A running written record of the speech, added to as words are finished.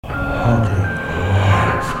I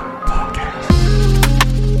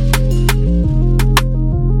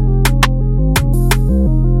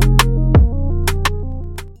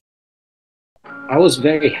was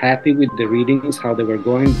very happy with the readings, how they were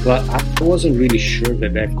going, but I wasn't really sure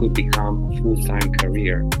that could become a full-time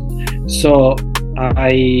career. So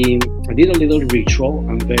I did a little ritual.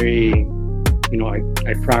 I'm very,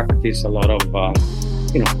 I practice a lot of,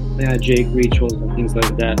 magic rituals and things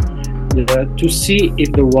like that to see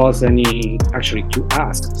if there was any, actually to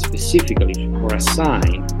ask specifically for a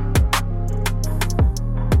sign.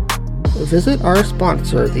 Visit our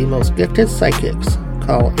sponsor, the Most Gifted Psychics.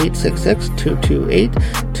 Call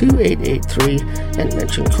 866-228-2883 and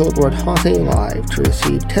mention code word Haunting Live to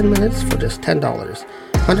receive 10 minutes for just $10.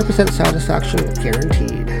 100% satisfaction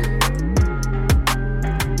guaranteed.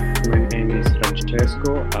 My name is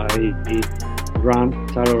Francesco. I run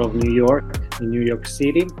Tarot of New York in New York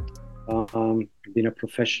City. I've been a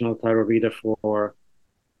professional tarot reader for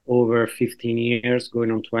over 15 years,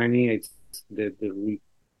 going on 20. It's the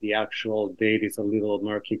actual date is a little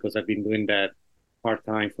murky because I've been doing that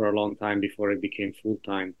part-time for a long time before it became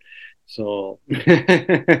full-time. So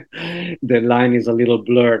the line is a little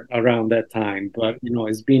blurred around that time, but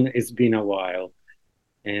it's been a while.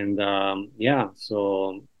 And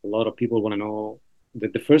so a lot of people want to know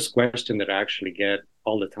that the first question that I actually get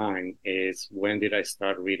all the time is, when did I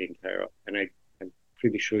start reading tarot? And I'm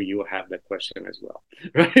pretty sure you have that question as well,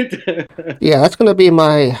 right? Yeah, that's going to be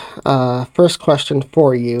my first question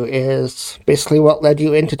for you, is basically what led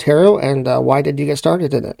you into tarot and why did you get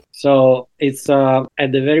started in it? So it's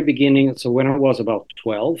at the very beginning. So when I was about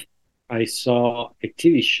 12, I saw a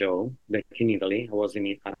TV show back in Italy.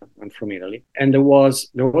 I'm from Italy. And there was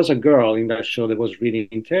a girl in that show that was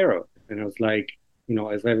reading tarot. And I was like,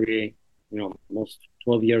 as every, most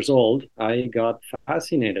 12 years old, I got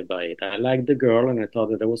fascinated by it. I liked the girl and I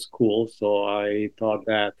thought that was cool. So I thought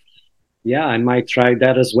that, I might try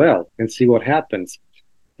that as well and see what happens.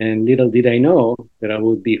 And little did I know that I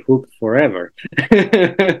would be hooked forever.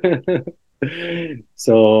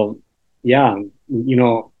 So,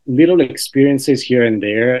 little experiences here and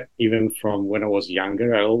there, even from when I was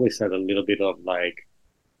younger. I always had a little bit of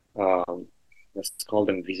let's call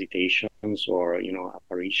them visitations or,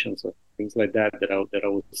 apparitions or things like that I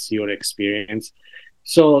would see or experience.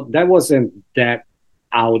 So that wasn't that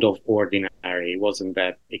out of ordinary. It wasn't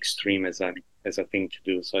that extreme as a thing to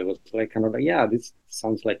do. So I was this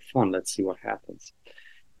sounds like fun. Let's see what happens.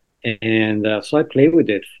 And so I played with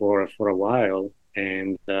it for a while,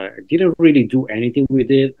 and I didn't really do anything with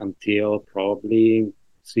it until probably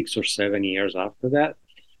 6 or 7 years after that.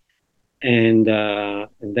 And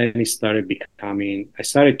then I started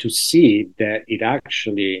to see that it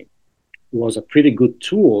actually was a pretty good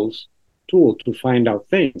tool to find out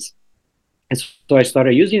things. And so I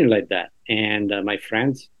started using it like that. And my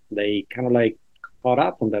friends, they kind of caught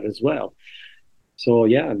up on that as well. So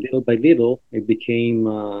little by little, it became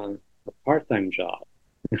a part-time job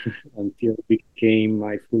until it became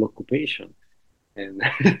my full occupation. And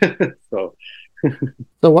so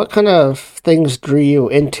what kind of things drew you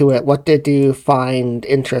into it? What did you find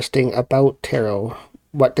interesting about tarot?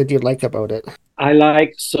 What did you like about it? I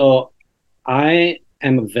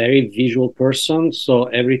am a very visual person. So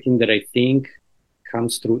everything that I think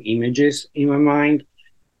comes through images in my mind,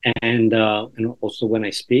 and also when I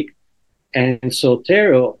speak. And so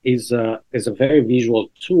tarot is a very visual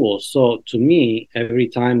tool. So to me, every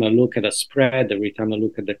time I look at a spread, every time I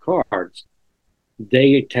look at the cards,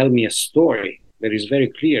 they tell me a story that is very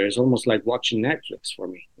clear. It's almost like watching Netflix for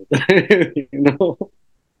me,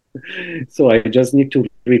 So I just need to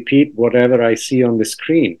repeat whatever I see on the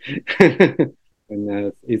screen.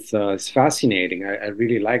 And it's fascinating. I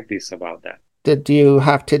really like this about that. Did you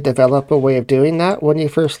have to develop a way of doing that when you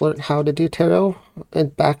first learned how to do tarot?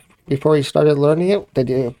 And back before you started learning it, did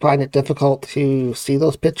you find it difficult to see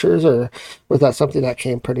those pictures, or was that something that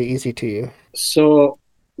came pretty easy to you? So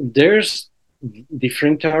there's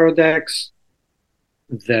different tarot decks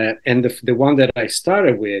and the one that I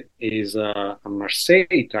started with is a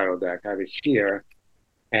Marseille tarot deck. I have it here.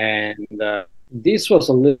 And this was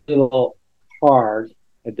a little hard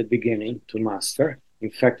at the beginning to master.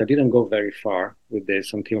 In fact, I didn't go very far with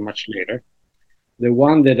this until much later. The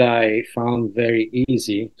one that I found very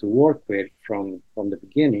easy to work with from the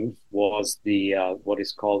beginning was the what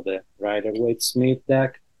is called the Rider-Waite-Smith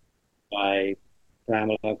deck by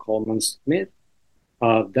Pamela Coleman Smith.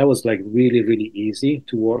 That was really, really easy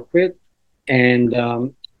to work with. And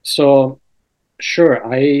so, sure,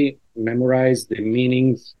 I memorized the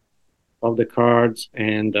meanings of the cards,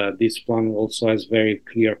 and this one also has very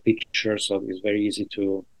clear pictures, so it's very easy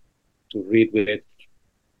to read with it.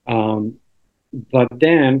 Um, but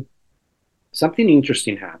then something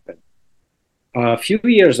interesting happened. A few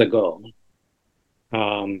years ago,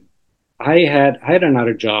 um, I had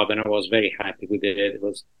another job and I was very happy with it. It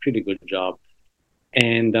was a pretty good job.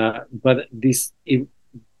 And but this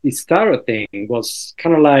tarot thing was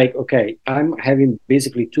kind of like, okay, I'm having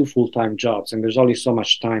basically two full-time jobs, and there's only so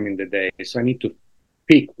much time in the day, so I need to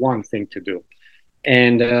pick one thing to do.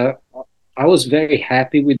 And I was very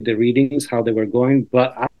happy with the readings, how they were going,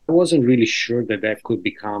 but I wasn't really sure that that could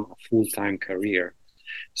become a full-time career.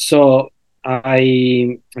 So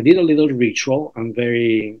I did a little ritual. I'm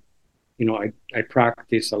very, I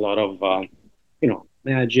practice a lot of,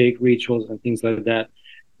 magic rituals and things like that,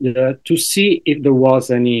 to see if there was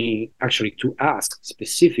any, actually, to ask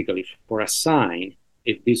specifically for a sign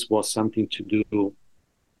if this was something to do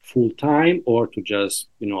full time or to just,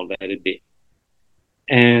 let it be.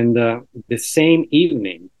 And the same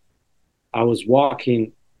evening, I was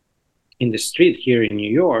walking in the street here in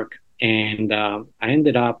New York, and I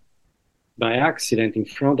ended up by accident in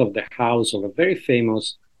front of the house of a very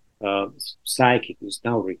famous uh, psychic who's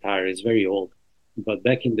now retired. He's very old, but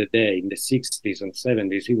back in the day, in the 60s and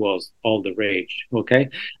 70s, he was all the rage. Okay,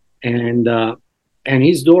 and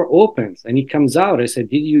his door opens and he comes out. I said,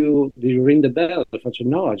 "Did you ring the bell?" I said,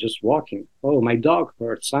 "No, I was just walking." "Oh, my dog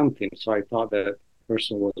heard something, so I thought that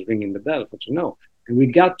person was ringing the bell." I said, "No," and we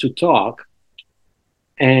got to talk,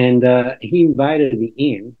 and he invited me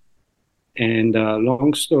in. And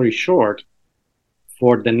long story short,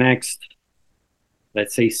 for the next,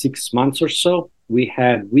 let's say, 6 months or so, we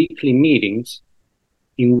had weekly meetings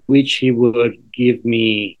in which he would give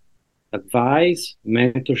me advice,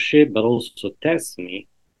 mentorship, but also test me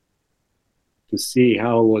to see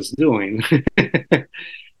how I was doing.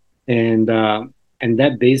 and and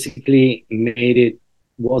that basically made it,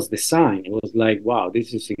 was the sign. It was like, wow,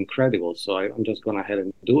 this is incredible. So I'm just gonna ahead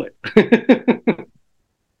and do it.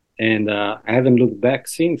 And I haven't looked back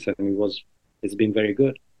since, and it's been very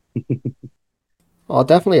good. Well,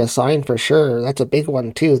 definitely a sign for sure. That's a big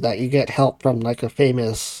one too, that you get help from like a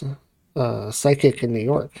famous psychic in New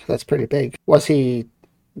York. That's pretty big.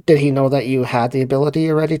 Did he know that you had the ability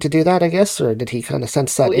already to do that, I guess, or did he kind of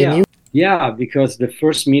sense Oh that in yeah, you? yeah. Because the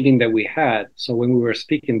first meeting that we had, so when we were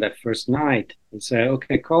speaking that first night, he said,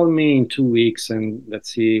 "Okay, call me in 2 weeks and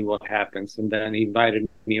let's see what happens." And then he invited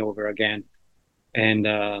me over again, and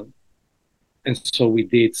so we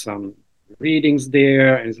did some readings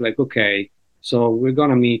there. And it's like, okay, so we're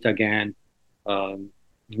gonna meet again um,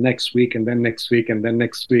 next week, and then next week, and then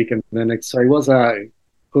next week, and then next. So it was a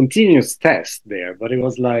continuous test there, but it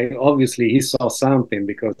was like, obviously he saw something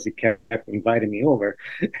because he kept inviting me over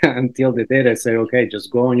until the day I said, okay,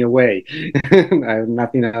 just go on your way. I have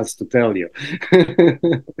nothing else to tell you.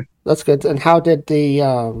 That's good. And how did the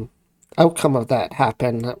outcome of that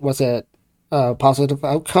happen? Was it a positive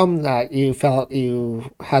outcome that you felt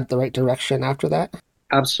you had the right direction after that?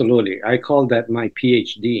 Absolutely. I call that my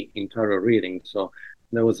PhD in tarot reading. So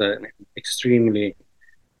that was an extremely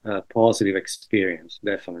positive experience,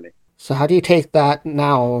 definitely. So how do you take that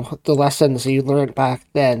now, the lessons you learned back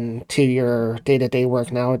then, to your day-to-day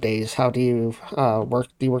work nowadays? How do you work?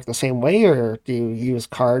 Do you work the same way, or do you use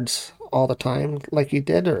cards all the time like you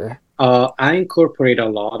did, or? I incorporate a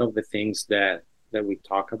lot of the things that we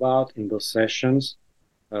talk about in those sessions.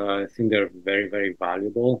 I think they're very, very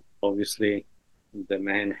valuable. Obviously, the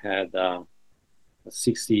man had a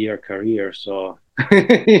 60-year career, so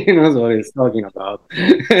he knows what he's talking about.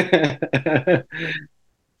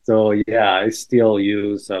 So yeah, I still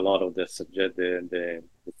use a lot of the subject, the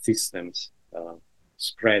systems,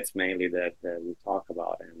 spreads mainly that we talk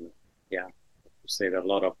about, and yeah, to say that a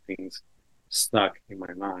lot of things stuck in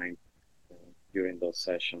my mind during those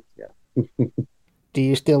sessions. Yeah. Do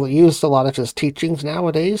you still use a lot of his teachings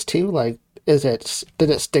nowadays too? Like, did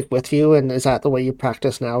it stick with you, and is that the way you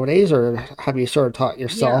practice nowadays, or have you sort of taught Yeah,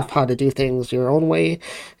 yourself how to do things your own way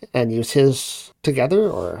and use his together,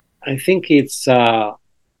 or? I think it's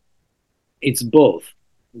both,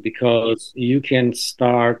 because you can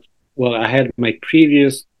start. Well, I had my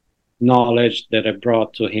previous knowledge that I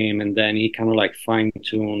brought to him, and then he kind of like fine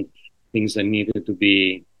tuned things that needed to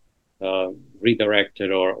be uh,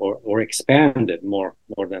 redirected or expanded more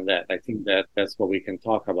than that. I think that that's what we can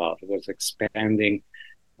talk about. It was expanding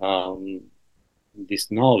um, this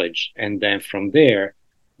knowledge, and then from there,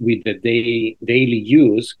 with the daily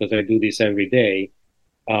use, because I do this every day,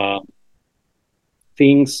 uh,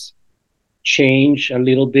 things change a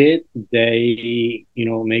little bit. They,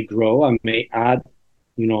 may grow. I may add,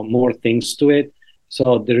 more things to it.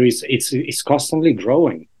 So it's constantly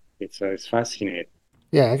growing. It's fascinating.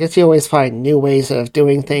 Yeah, I guess you always find new ways of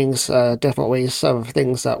doing things, different ways of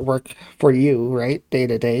things that work for you, right, day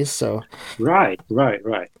to day. So, Right.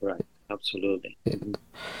 Absolutely.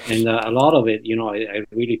 And a lot of it, I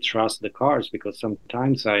really trust the cars because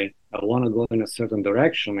sometimes I want to go in a certain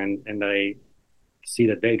direction and I see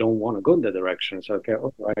that they don't want to go in the direction. So, okay,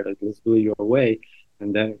 all right, let's do it your way.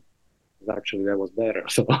 And then actually that was better.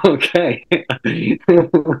 So, okay.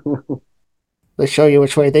 they show you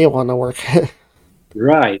which way they want to work.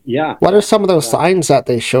 Right. Yeah. What are Yeah. some of those Exactly. signs that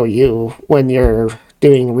they show you when you're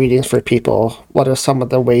doing readings for people? What are some of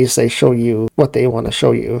the ways they show you what they want to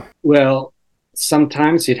show you? Well,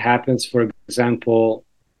 sometimes it happens, for example,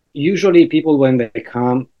 usually people, when they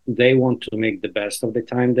come, they want to make the best of the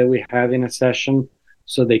time that we have in a session.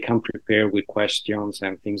 So they come prepared with questions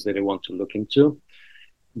and things that they want to look into.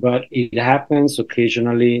 But it happens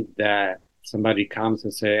occasionally that somebody comes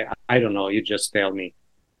and say, I don't know, you just tell me.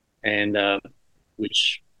 And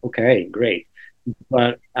which, okay, great.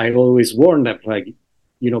 But I always warn them, like,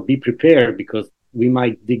 be prepared because we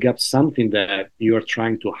might dig up something that you're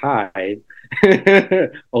trying to hide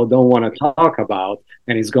or don't want to talk about,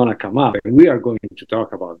 and it's gonna come up, and we are going to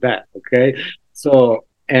talk about that. Okay, so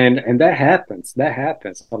and that happens. That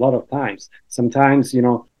happens a lot of times. Sometimes,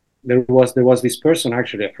 there was this person,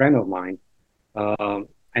 actually a friend of mine.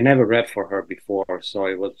 I never read for her before, so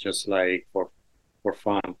it was just like for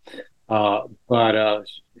fun. But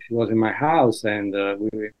she was in my house, and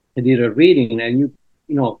I did a reading, and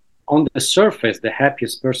on the surface, the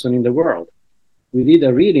happiest person in the world. We did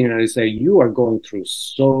a reading, and I say, you are going through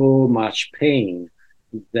so much pain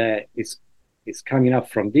that is coming up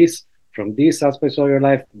from this aspect of your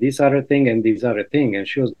life, this other thing, and this other thing. And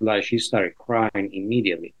she started crying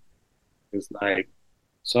immediately. It's like,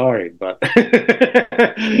 sorry, but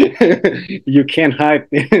you can't hide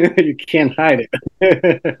you can't hide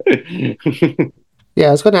it. Yeah,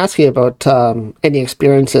 I was going to ask you about any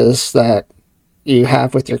experiences that you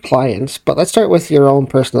have with your clients, but let's start with your own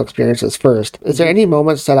personal experiences first. Is there Mhm. any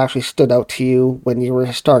moments that actually stood out to you when you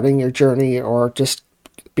were starting your journey or just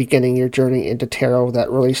beginning your journey into tarot that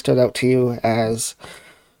really stood out to you as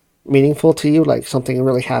meaningful to you? Like something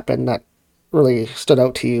really happened that really stood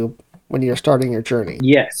out to you when you're starting your journey?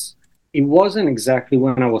 Yes, it wasn't exactly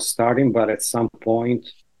when I was starting, but at some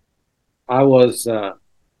point I was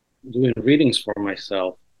doing readings for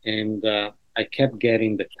myself, and I kept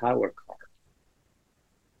getting the Tower card.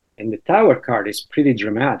 And the Tower card is pretty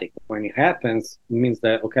dramatic. When it happens, it means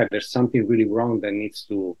that, okay, there's something really wrong that needs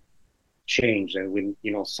to change, and when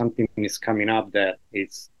something is coming up that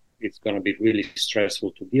it's going to be really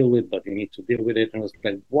stressful to deal with, but you need to deal with it. And I was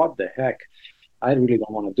like, what the heck, I really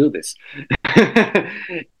don't want to do this.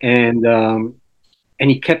 And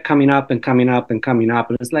he kept coming up and coming up and coming up,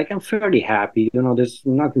 and it's like, I'm fairly happy, there's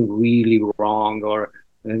nothing really wrong.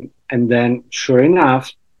 And then sure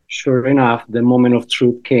enough, the moment of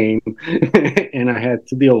truth came, and I had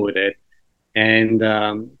to deal with it. And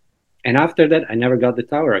um and after that, I never got the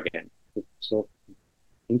tower again. So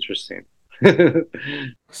interesting.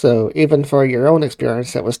 So even for your own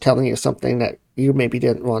experience, it was telling you something that you maybe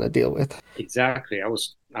didn't want to deal with. Exactly. I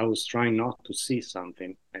was trying not to see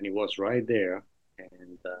something, and it was right there.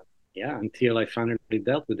 And yeah, until I finally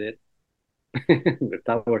dealt with it, the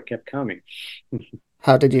tower kept coming.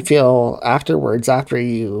 How did you feel afterwards after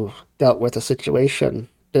you dealt with the situation?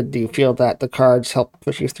 Did you feel that the cards helped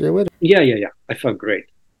push you through it? Yeah. I felt great.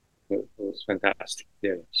 It was fantastic.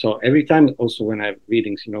 Yeah. So every time, also when I have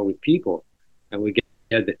readings, with people, and we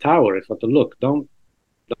get the tower, I thought, look, don't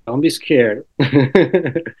be scared.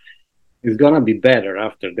 It's gonna be better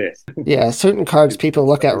after this. Yeah, certain cards It's, people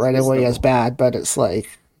look at it's, right it's away the as moment. bad, but it's like,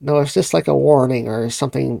 no, it's just like a warning or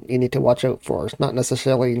something you need to watch out for. It's not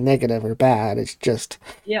necessarily negative or bad. It's just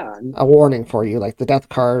Yeah, a warning for you, like the death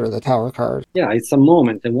card or the tower card. yeah, it's a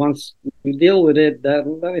moment, and once you deal with it,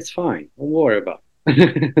 that is fine. Don't worry about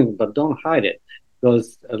it. But don't hide it,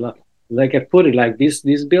 because like I put it, like this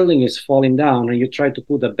building is falling down, and you try to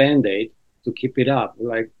put a band-aid to keep it up.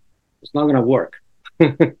 Like, it's not gonna work.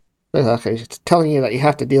 Okay, it's telling you that you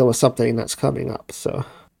have to deal with something that's coming up. So,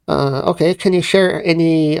 okay, can you share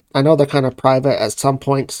any? I know they're kind of private at some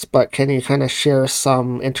points, but can you kind of share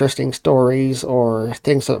some interesting stories or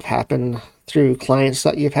things that have happened through clients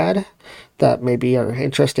that you've had that maybe are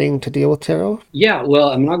interesting to deal with tarot? Yeah, well,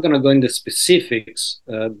 I'm not gonna go into specifics,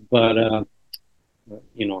 but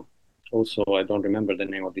you know, also I don't remember the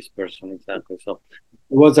name of this person exactly. So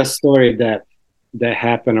it was a story that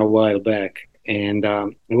happened a while back, and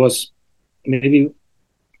it was maybe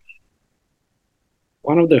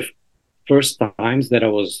one of the first times that I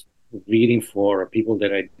was reading for people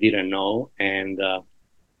that I didn't know,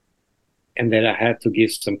 and then I had to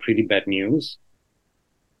give some pretty bad news.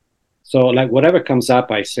 So like whatever comes up,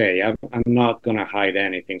 I say I'm not gonna hide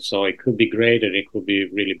anything. So it could be great and it could be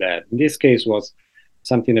really bad. In this case, was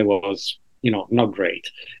something that was not great,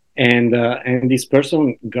 and this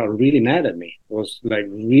person got really mad at me. Was like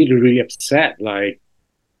really upset, like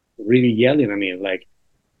really yelling at me, like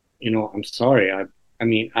I'm sorry. I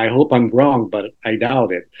mean, I hope I'm wrong, but I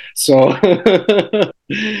doubt it. So,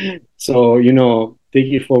 so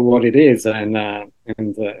take it for what it is, and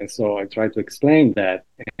so I tried to explain that,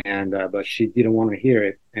 and but she didn't want to hear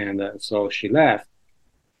it, and so she left.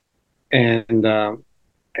 And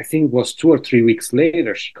I think it was 2 or 3 weeks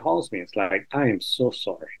later, she calls me. It's like, I am so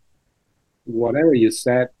sorry. Whatever you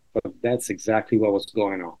said, but that's exactly what was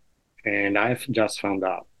going on, and I've just found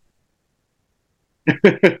out.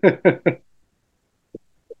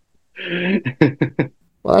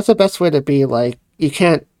 Well, that's the best way to be. Like, you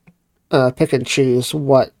can't pick and choose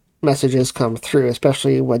what messages come through,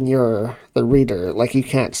 especially when you're the reader. Like, you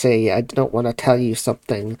can't say, I don't want to tell you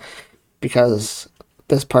something because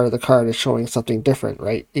this part of the card is showing something different,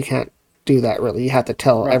 right? You can't do that really. You have to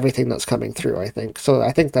tell Right. everything that's coming through, I think. So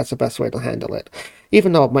I think that's the best way to handle it.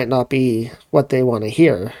 Even though it might not be what they want to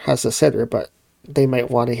hear as a sitter, but they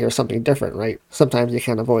might want to hear something different, right? Sometimes you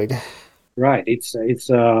can't avoid. Right. It's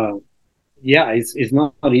yeah, it's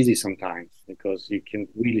not easy sometimes because you can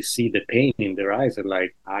really see the pain in their eyes and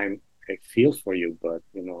like I feel for you, but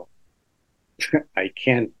I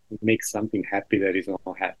can't make something happy that is not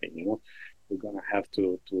happy. We're gonna have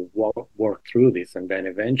to work through this and then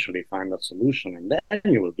eventually find a solution and then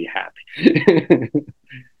you will be happy.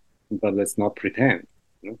 But let's not pretend.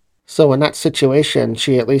 So in that situation,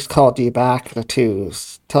 she at least called you back to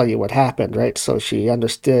tell you what happened, right? So she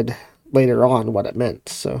understood later on what it meant.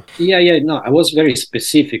 So Yeah, no, I was very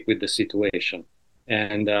specific with the situation,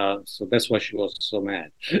 and so that's why she was so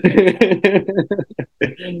mad.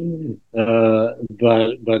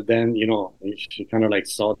 But then she kind of like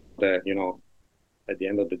saw that at the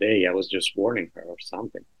end of the day I was just warning her or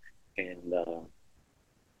something, and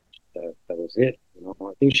that was it.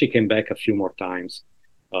 I think she came back a few more times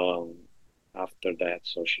um, after that,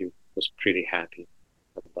 so she was pretty happy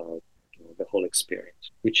about the whole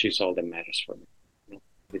experience, which is all that matters for me.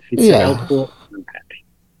 If it's yeah, helpful, I'm happy.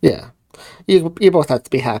 yeah. You both have to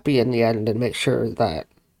be happy in the end and make sure that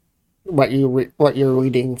what you're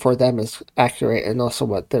reading for them is accurate and also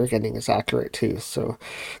what they're getting is accurate too. So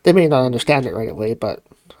they may not understand it right away, but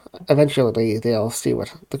eventually they'll see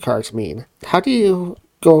what the cards mean. How do you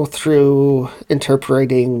go through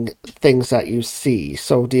interpreting things that you see?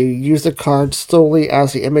 So do you use the card solely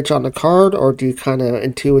as the image on the card, or do you kind of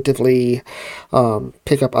intuitively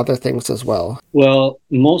pick up other things as well? Well,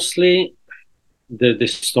 mostly the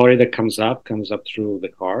story that comes up through the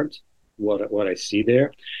cards, what I see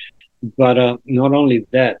there. But not only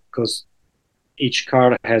that, because each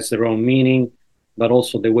card has their own meaning, but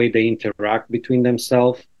also the way they interact between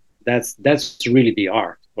themselves. That's really the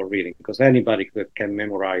art for reading, because anybody can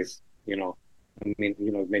memorize. I mean,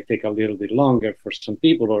 it may take a little bit longer for some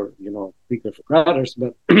people, or quicker for others,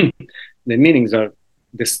 but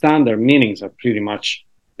the standard meanings are pretty much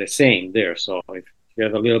the same there. So if you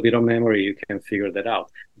have a little bit of memory, you can figure that out.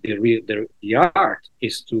 The art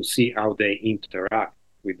is to see how they interact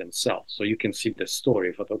with themselves. So you can see the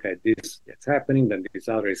story of, okay, this is happening, then this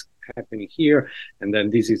other is happening here, and then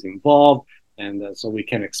this is involved, and so we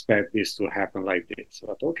can expect this to happen like this.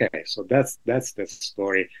 But okay, so that's the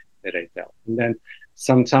story that I tell. And then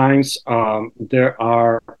sometimes there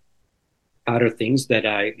are other things that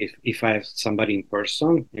if I have somebody in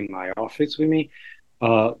person in my office with me,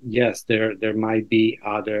 yes, there might be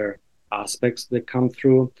other aspects that come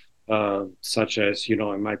through, such as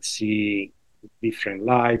I might see different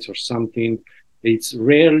lights or something. It's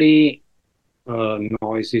rarely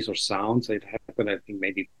noises or sounds. It happened, I think,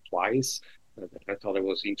 maybe twice. I thought it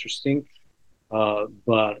was interesting,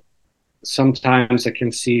 but sometimes I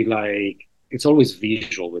can see like it's always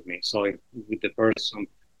visual with me. So with the person,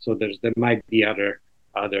 so there might be other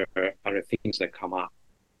other things that come up.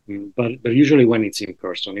 But usually when it's in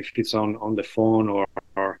person, if it's on the phone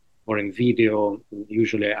or in video,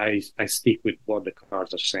 usually I stick with what the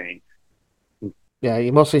cards are saying. Yeah,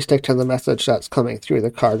 you mostly stick to the message that's coming through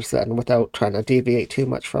the cards then without trying to deviate too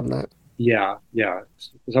much from that. Yeah,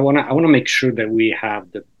 because I wanna make sure that we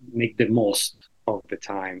make the most of the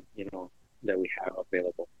time that we have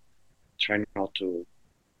available. Try not to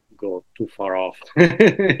go too far off.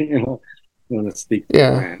 You want to stick to the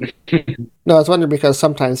Yeah. plan. No, I was wondering because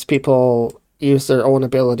sometimes people use their own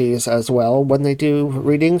abilities as well when they do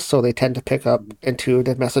readings, so they tend to pick up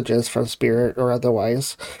intuitive messages from spirit or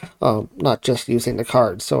otherwise, not just using the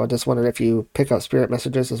cards. So I just wondered if you pick up spirit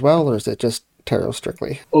messages as well, or is it just tarot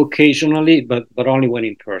strictly? Occasionally, but only when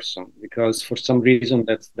in person, because for some reason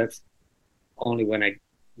that's only when I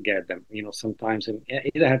get them. Sometimes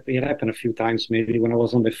it happened a few times maybe when I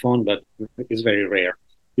was on the phone, but it's very rare.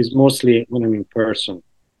 It's mostly when I'm in person,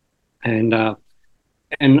 and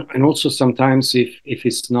and also sometimes if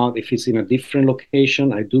it's in a different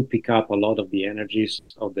location, I do pick up a lot of the energies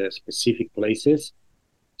of the specific places.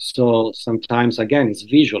 So sometimes again, it's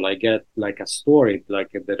visual. I get like a story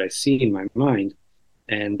like that I see in my mind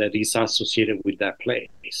and that is associated with that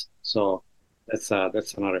place. So that's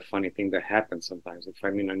another funny thing that happens sometimes. If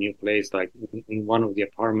I'm in a new place, like in one of the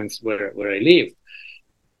apartments where I live,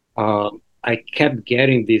 I kept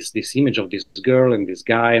getting this image of this girl and this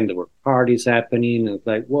guy, and there were parties happening. And it's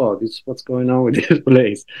like, whoa, this is what's going on with this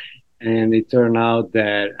place. And it turned out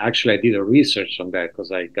that actually I did a research on that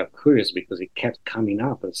because I got curious because it kept coming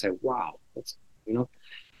up and said, wow, that's you know.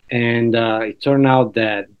 And it turned out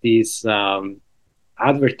that this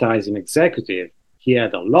advertising executive, he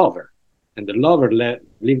had a lover, and the lover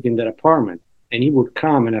lived in that apartment, and he would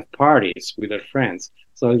come and have parties with her friends.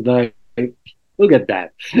 So it's like, look at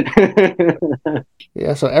that.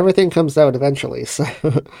 Yeah, so everything comes out eventually. So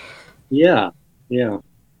Yeah, yeah,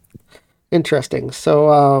 interesting.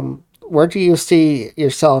 So, where do you see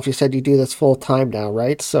yourself? You said you do this full time now,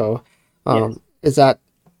 right? So, yes. is that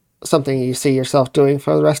something you see yourself doing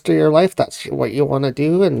for the rest of your life? That's what you want to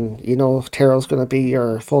do, and you know, if tarot's going to be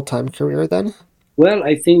your full time career then? Well,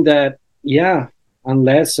 I think that, yeah,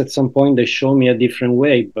 unless at some point they show me a different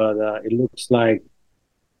way, but it looks like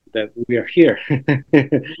that we are here.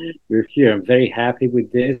 We're here. I'm very happy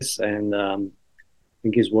with this, and I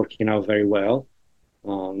think it's working out very well.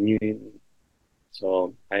 You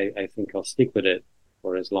So I think I'll stick with it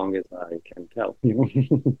for as long as I can tell.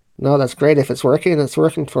 No, that's great. If it's working, it's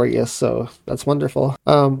working for you. So that's wonderful.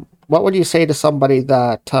 What would you say to somebody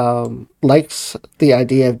that likes the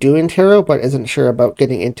idea of doing tarot but isn't sure about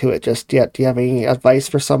getting into it just yet? Do you have any advice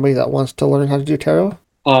for somebody that wants to learn how to do tarot?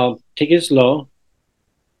 Take it slow.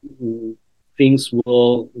 Things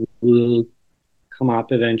will come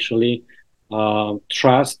up eventually.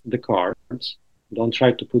 Trust the cards. Don't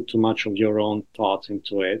try to put too much of your own thoughts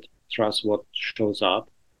into it. Trust what shows up,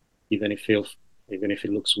 even if feels even if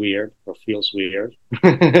it looks weird or feels weird.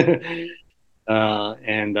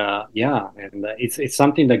 And yeah, and it's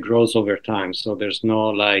something that grows over time. So there's no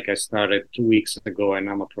like I started 2 weeks ago and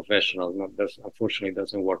I'm a professional. No, that's unfortunately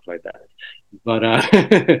doesn't work like that. But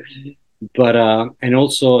but and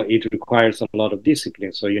also it requires a lot of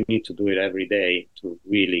discipline. So you need to do it every day to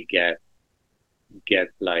really get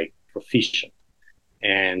like proficient.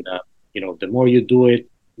 And the more you do it,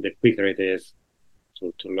 the quicker it is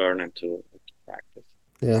to learn and to practice.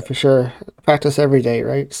 Yeah, So for sure. Practice every day,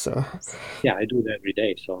 right? So, yeah, I do it every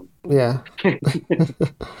day. So yeah.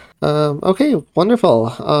 Okay, wonderful.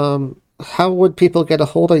 How would people get a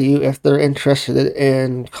hold of you if they're interested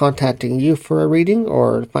in contacting you for a reading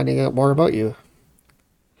or finding out more about you?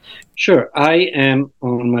 sure, I am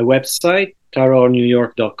on my website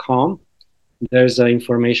tarotnewyork.com. There's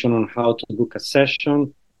information on how to book a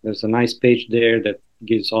session. There's a nice page there that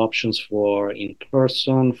gives options for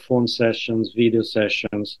in-person, phone sessions, video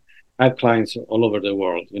sessions. I have clients all over the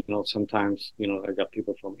world. Sometimes, I got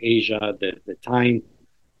people from Asia. The time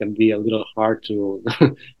can be a little hard to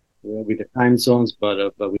with the time zones, but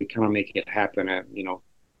we kind of make it happen.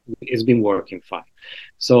 It's been working fine.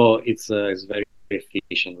 So it's very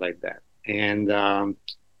efficient like that. And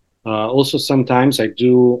also sometimes I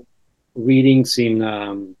do readings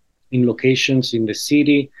in locations in the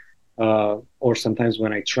city, or sometimes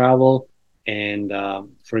when I travel. And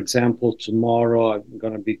for example, tomorrow I'm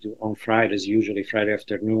gonna be on Fridays. Usually Friday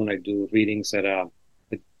afternoon, I do readings at a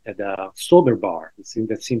sober bar.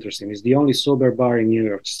 That's interesting. It's the only sober bar in New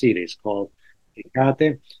York City. It's called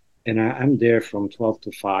Ecate, and I'm there from 12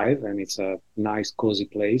 to 5, and it's a nice, cozy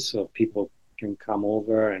place. So people can come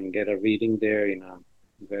over and get a reading there in a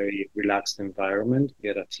very relaxed environment,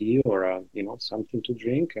 get a tea or something to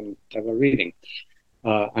drink and have a reading.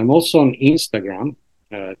 I'm also on Instagram,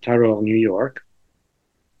 Tarot New York,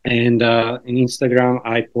 and in Instagram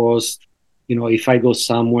I post. If I go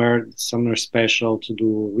somewhere special to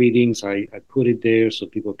do readings, I put it there so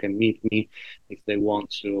people can meet me if they want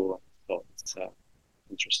to. So it's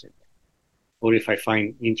interesting. Or if I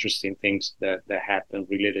find interesting things that happen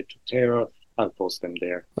related to tarot, I'll post them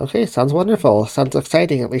there. Okay, sounds wonderful. Sounds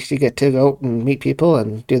exciting. At least you get to go out and meet people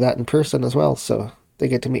and do that in person as well. So they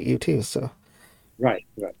get to meet you too. So Right,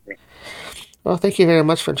 right, right. Well, thank you very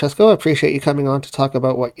much, Francesco. I appreciate you coming on to talk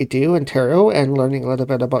about what you do in tarot and learning a little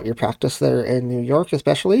bit about your practice there in New York,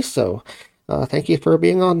 especially. So, thank you for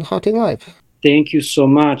being on Haunting Live. Thank you so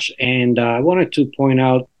much. And I wanted to point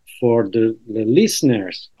out for the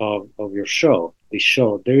listeners of your show, this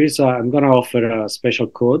show, I'm going to offer a special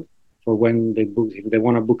code for when they book, if they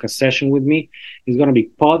want to book a session with me. It's going to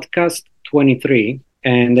be podcast 23,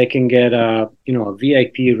 and they can get a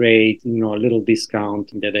VIP rate, a little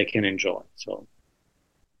discount that they can enjoy. So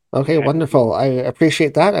Okay, wonderful. I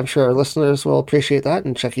appreciate that. I'm sure our listeners will appreciate that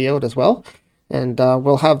and check you out as well. And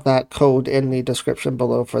we'll have that code in the description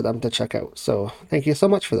below for them to check out. So thank you so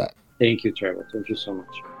much for that. Thank you, Trevor. Thank you so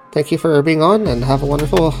much. Thank you for being on and have a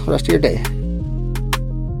wonderful rest of your day.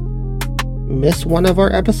 Miss one of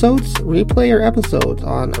our episodes? Replay our episodes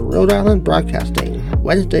on Rhode Island Broadcasting,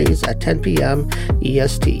 Wednesdays at 10 p.m.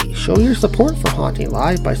 EST. Show your support for Haunting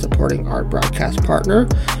Live by supporting our broadcast partner,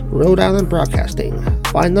 Rhode Island Broadcasting.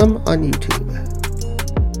 Find them on YouTube.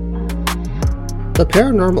 The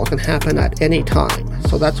paranormal can happen at any time,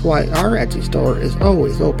 so that's why our Etsy store is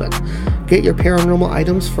always open. Get your paranormal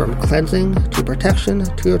items from cleansing to protection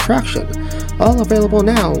to attraction, all available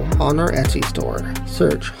now on our Etsy store.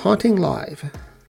 Search Haunting Live.